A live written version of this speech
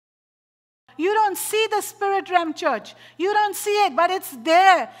You don't see the spirit realm, church. You don't see it, but it's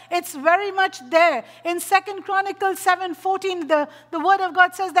there. It's very much there. In 2 Chronicles 7:14, the word of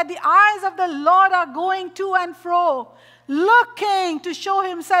God says that the eyes of the Lord are going to and fro, looking to show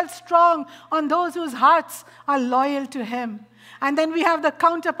himself strong on those whose hearts are loyal to him. And then we have the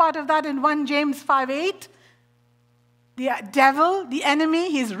counterpart of that in 1 James 5:8. The devil, the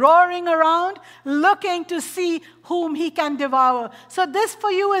enemy, he's roaring around, looking to see whom he can devour. So this for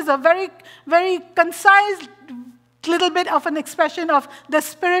you is a very, very concise little bit of an expression of the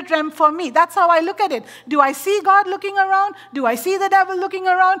spirit realm for me. That's how I look at it. Do I see God looking around? Do I see the devil looking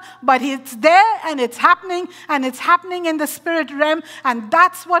around? But it's there and it's happening in the spirit realm. And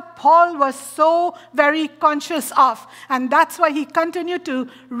that's what Paul was so very conscious of. And that's why he continued to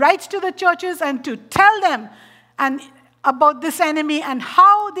write to the churches and to tell them about this enemy and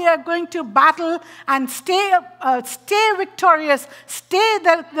how they are going to battle and stay victorious, stay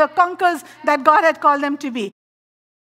the conquerors that God had called them to be.